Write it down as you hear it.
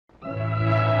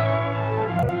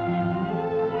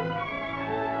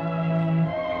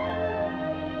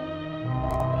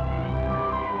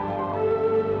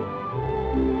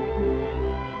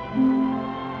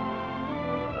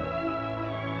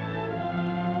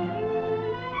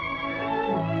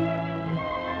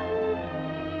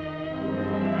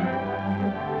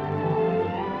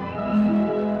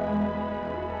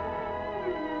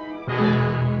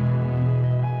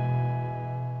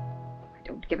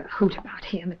hoot about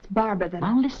him. It's Barbara that...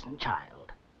 Now listen,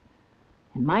 child.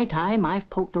 In my time, I've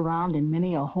poked around in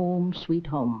many a home, sweet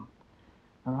home.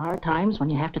 There are times when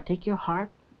you have to take your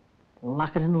heart,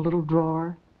 lock it in a little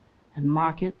drawer, and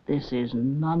mark it, this is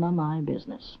none of my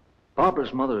business.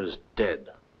 Barbara's mother is dead.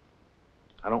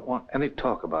 I don't want any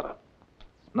talk about her.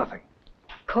 Nothing.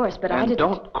 Of course, but I didn't...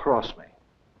 don't cross me.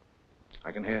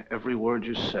 I can hear every word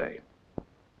you say.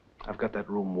 I've got that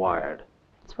room wired.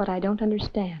 It's what I don't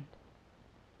understand.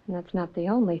 And that's not the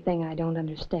only thing I don't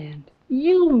understand.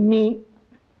 You mean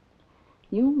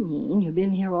you've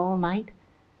been here all night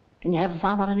and you haven't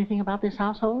found out anything about this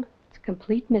household? It's a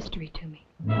complete mystery to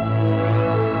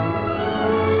me.